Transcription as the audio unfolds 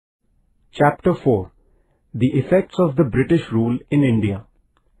Chapter 4. The Effects of the British Rule in India.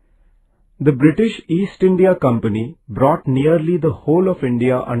 The British East India Company brought nearly the whole of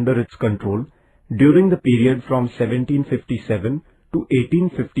India under its control during the period from 1757 to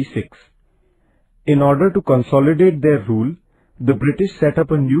 1856. In order to consolidate their rule, the British set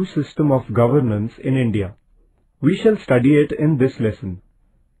up a new system of governance in India. We shall study it in this lesson.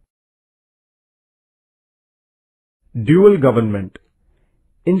 Dual government.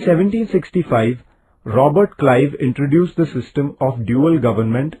 In 1765, Robert Clive introduced the system of dual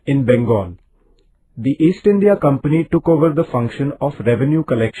government in Bengal. The East India Company took over the function of revenue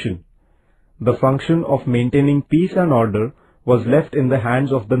collection. The function of maintaining peace and order was left in the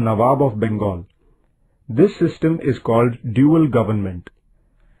hands of the Nawab of Bengal. This system is called dual government.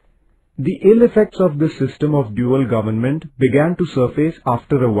 The ill effects of this system of dual government began to surface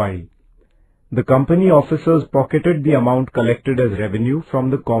after a while. The company officers pocketed the amount collected as revenue from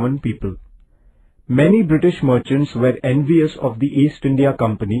the common people. Many British merchants were envious of the East India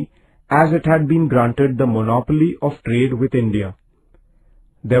Company as it had been granted the monopoly of trade with India.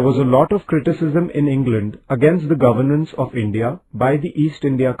 There was a lot of criticism in England against the governance of India by the East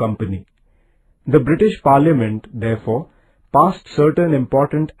India Company. The British Parliament, therefore, passed certain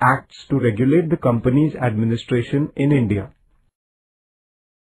important acts to regulate the company's administration in India.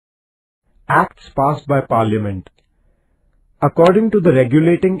 Acts passed by Parliament. According to the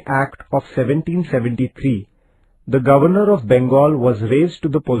Regulating Act of 1773, the Governor of Bengal was raised to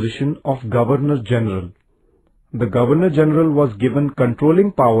the position of Governor-General. The Governor-General was given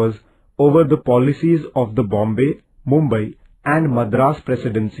controlling powers over the policies of the Bombay, Mumbai and Madras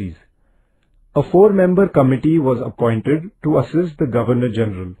presidencies. A 4-member committee was appointed to assist the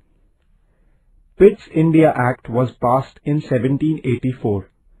Governor-General. Pitt's India Act was passed in 1784.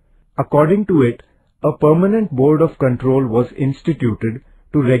 According to it, a permanent board of control was instituted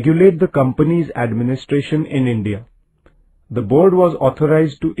to regulate the company's administration in India. The board was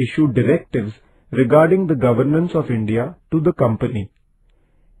authorized to issue directives regarding the governance of India to the company.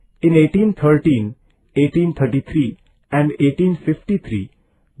 In 1813, 1833 and 1853,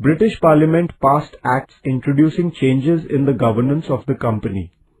 British Parliament passed acts introducing changes in the governance of the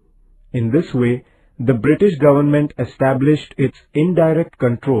company. In this way, the British government established its indirect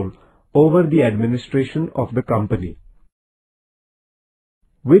control over the administration of the company.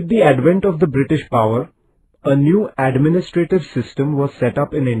 With the advent of the British power, a new administrative system was set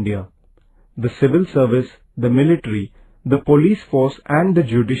up in India. The civil service, the military, the police force and the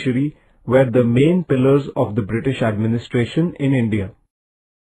judiciary were the main pillars of the British administration in India.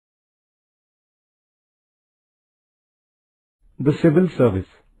 The civil service.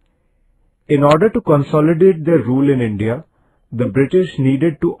 In order to consolidate their rule in India, the British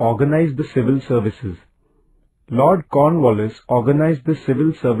needed to organize the civil services. Lord Cornwallis organized the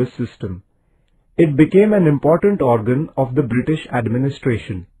civil service system. It became an important organ of the British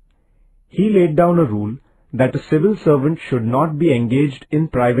administration. He laid down a rule that a civil servant should not be engaged in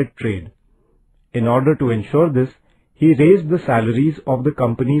private trade. In order to ensure this, he raised the salaries of the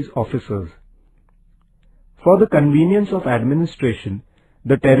company's officers. For the convenience of administration,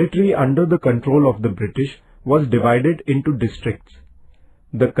 the territory under the control of the British was divided into districts.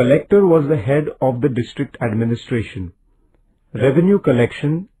 The collector was the head of the district administration. Revenue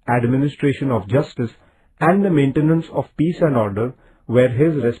collection, administration of justice, and the maintenance of peace and order were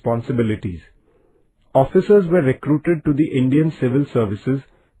his responsibilities. Officers were recruited to the Indian civil services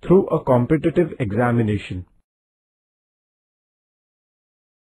through a competitive examination.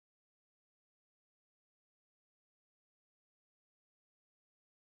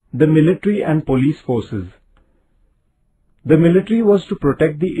 The military and police forces. The military was to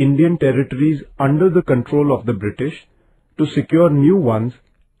protect the Indian territories under the control of the British, to secure new ones,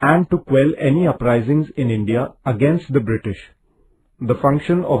 and to quell any uprisings in India against the British. The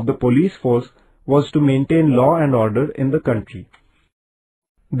function of the police force was to maintain law and order in the country.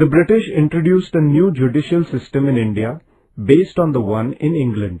 The British introduced a new judicial system in India based on the one in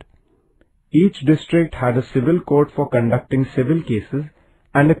England. Each district had a civil court for conducting civil cases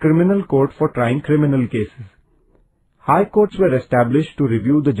and a criminal court for trying criminal cases. High courts were established to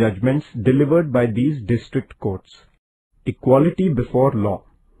review the judgments delivered by these district courts. Equality before law.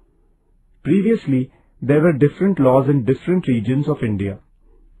 Previously, there were different laws in different regions of India.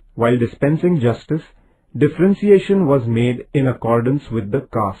 While dispensing justice, differentiation was made in accordance with the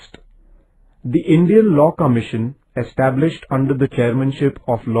caste. The Indian Law Commission, established under the chairmanship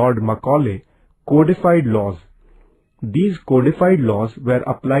of Lord Macaulay, codified laws. These codified laws were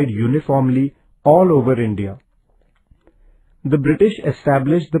applied uniformly all over India. The British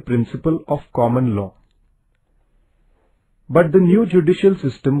established the principle of common law. But the new judicial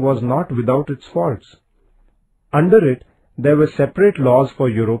system was not without its faults. Under it, there were separate laws for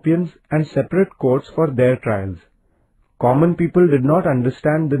Europeans and separate courts for their trials. Common people did not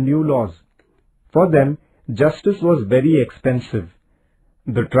understand the new laws. For them, justice was very expensive.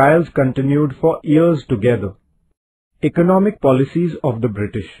 The trials continued for years together. Economic policies of the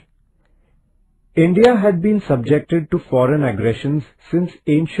British. India had been subjected to foreign aggressions since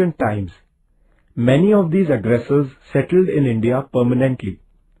ancient times. Many of these aggressors settled in India permanently.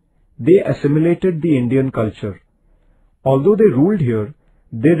 They assimilated the Indian culture. Although they ruled here,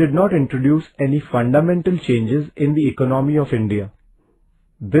 they did not introduce any fundamental changes in the economy of India.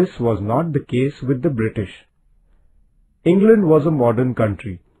 This was not the case with the British. England was a modern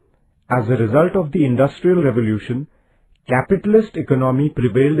country. As a result of the Industrial Revolution, capitalist economy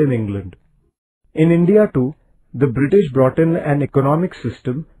prevailed in England. In India too, the British brought in an economic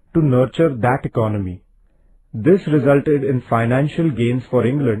system to nurture that economy. This resulted in financial gains for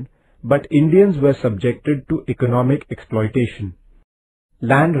England, but Indians were subjected to economic exploitation.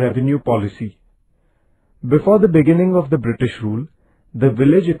 Land revenue policy. Before the beginning of the British rule, the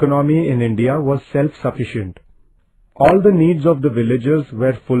village economy in India was self-sufficient. All the needs of the villagers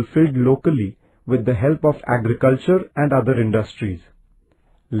were fulfilled locally with the help of agriculture and other industries.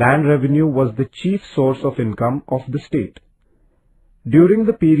 Land revenue was the chief source of income of the state. During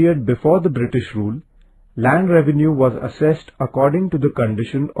the period before the British rule, land revenue was assessed according to the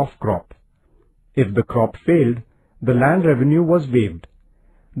condition of crop. If the crop failed, the land revenue was waived.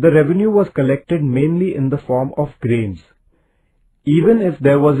 The revenue was collected mainly in the form of grains. Even if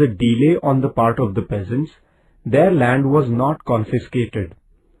there was a delay on the part of the peasants, their land was not confiscated.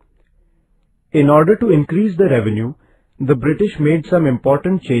 In order to increase the revenue, the British made some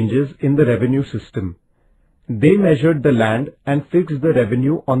important changes in the revenue system. They measured the land and fixed the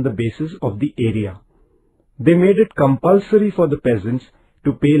revenue on the basis of the area. They made it compulsory for the peasants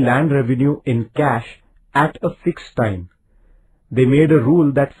to pay land revenue in cash at a fixed time. They made a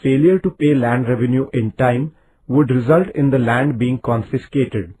rule that failure to pay land revenue in time would result in the land being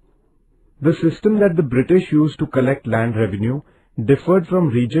confiscated. The system that the British used to collect land revenue differed from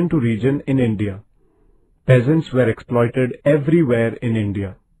region to region in India. Peasants were exploited everywhere in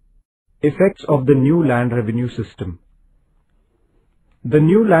India. Effects of the new land revenue system. The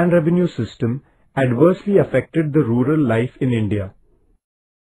new land revenue system adversely affected the rural life in India.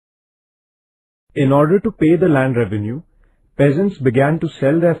 In order to pay the land revenue, peasants began to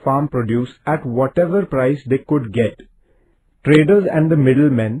sell their farm produce at whatever price they could get. Traders and the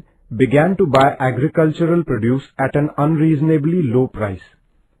middlemen began to buy agricultural produce at an unreasonably low price.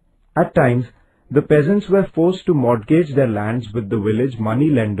 At times, the peasants were forced to mortgage their lands with the village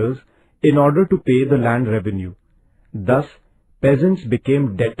money lenders in order to pay the land revenue. Thus, peasants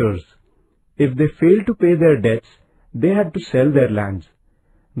became debtors. If they failed to pay their debts, they had to sell their lands.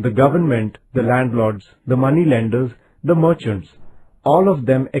 The government, the landlords, the money lenders, the merchants, all of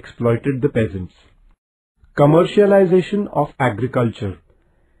them exploited the peasants. Commercialization of agriculture.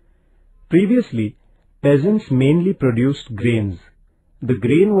 Previously, peasants mainly produced grains. The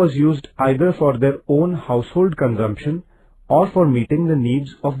grain was used either for their own household consumption or for meeting the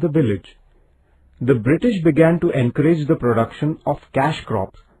needs of the village. The British began to encourage the production of cash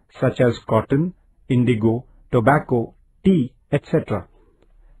crops such as cotton, indigo, tobacco, tea, etc.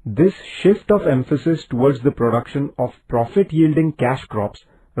 This shift of emphasis towards the production of profit-yielding cash crops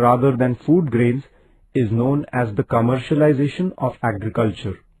rather than food grains is known as the commercialization of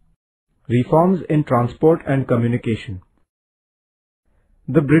agriculture. Reforms in transport and communication.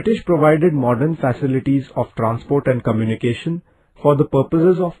 The British provided modern facilities of transport and communication for the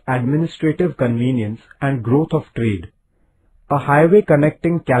purposes of administrative convenience and growth of trade. A highway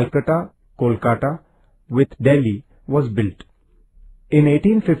connecting Calcutta, Kolkata with Delhi was built. In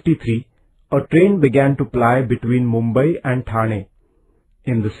 1853, a train began to ply between Mumbai and Thane.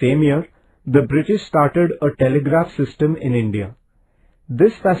 In the same year, the British started a telegraph system in India.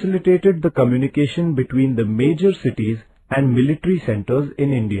 This facilitated the communication between the major cities and military centers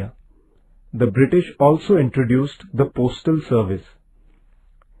in India. The British also introduced the postal service.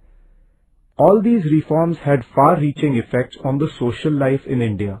 All these reforms had far-reaching effects on the social life in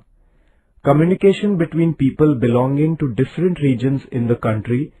India. Communication between people belonging to different regions in the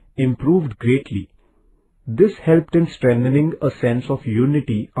country improved greatly. This helped in strengthening a sense of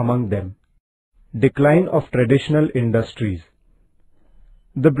unity among them. Decline of traditional industries.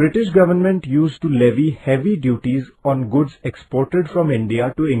 The British government used to levy heavy duties on goods exported from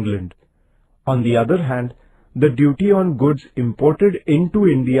India to England. On the other hand, the duty on goods imported into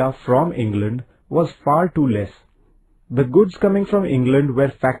India from England was far too less. The goods coming from England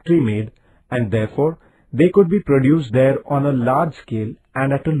were factory-made and therefore They could be produced there on a large scale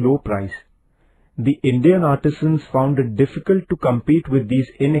and at a low price. The Indian artisans found it difficult to compete with these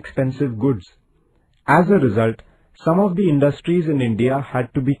inexpensive goods. As a result, some of the industries in India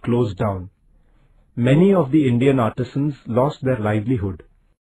had to be closed down. Many of the Indian artisans lost their livelihood.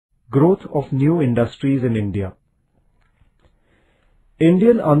 Growth of new industries in India.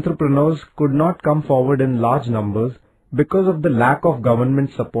 Indian entrepreneurs could not come forward in large numbers because of the lack of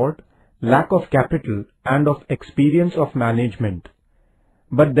government support, lack of capital, and of experience of management.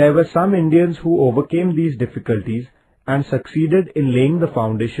 But there were some Indians who overcame these difficulties and succeeded in laying the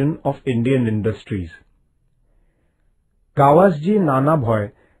foundation of Indian industries. Gawasji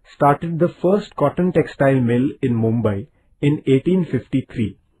Nanabhoy started the first cotton textile mill in Mumbai in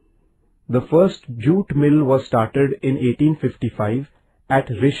 1853. The first jute mill was started in 1855 at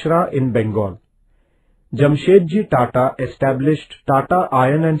Rishra in Bengal. Jamshedji Tata established Tata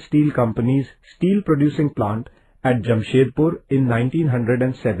Iron and Steel Company's steel producing plant at Jamshedpur in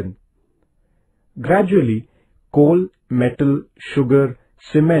 1907. Gradually, coal, metal, sugar,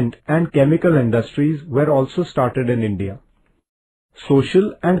 cement and chemical industries were also started in India.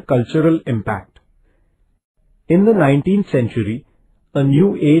 Social and cultural impact. In the 19th century, a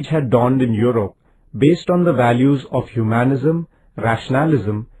new age had dawned in Europe based on the values of humanism,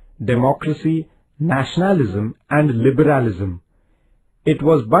 rationalism, democracy, nationalism and liberalism. It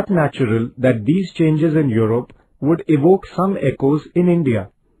was but natural that these changes in Europe would evoke some echoes in India.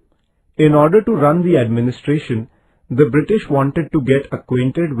 In order to run the administration, the British wanted to get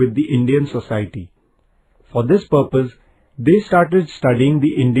acquainted with the Indian society. For this purpose, they started studying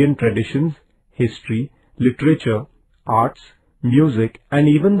the Indian traditions, history, literature, arts, music and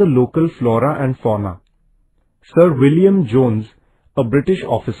even the local flora and fauna. Sir William Jones, a British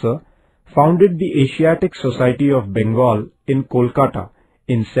officer, founded the Asiatic Society of Bengal in Kolkata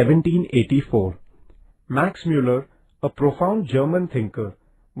in 1784. Max Müller, a profound German thinker,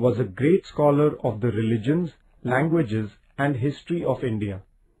 was a great scholar of the religions, languages and history of India.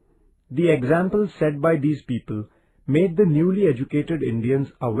 The examples set by these people made the newly educated Indians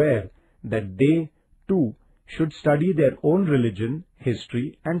aware that they, too, should study their own religion,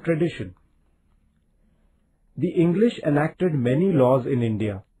 history and tradition. The English enacted many laws in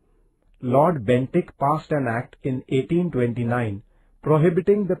India. Lord Bentinck passed an act in 1829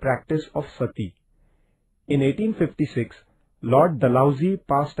 prohibiting the practice of sati. In 1856, Lord Dalhousie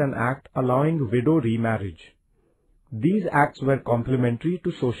passed an act allowing widow remarriage. These acts were complementary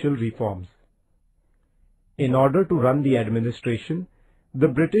to social reforms. In order to run the administration, the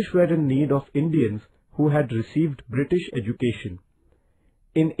British were in need of Indians who had received British education.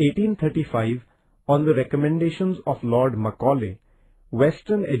 In 1835, on the recommendations of Lord Macaulay,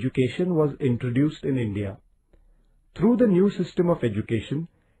 Western education was introduced in India. Through the new system of education,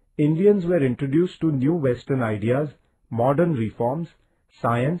 Indians were introduced to new Western ideas, modern reforms,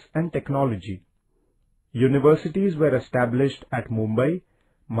 science and technology. Universities were established at Mumbai,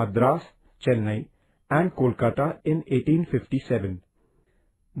 Madras, Chennai and Kolkata in 1857.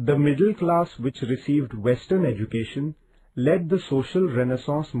 The middle class which received Western education led the social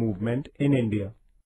renaissance movement in India.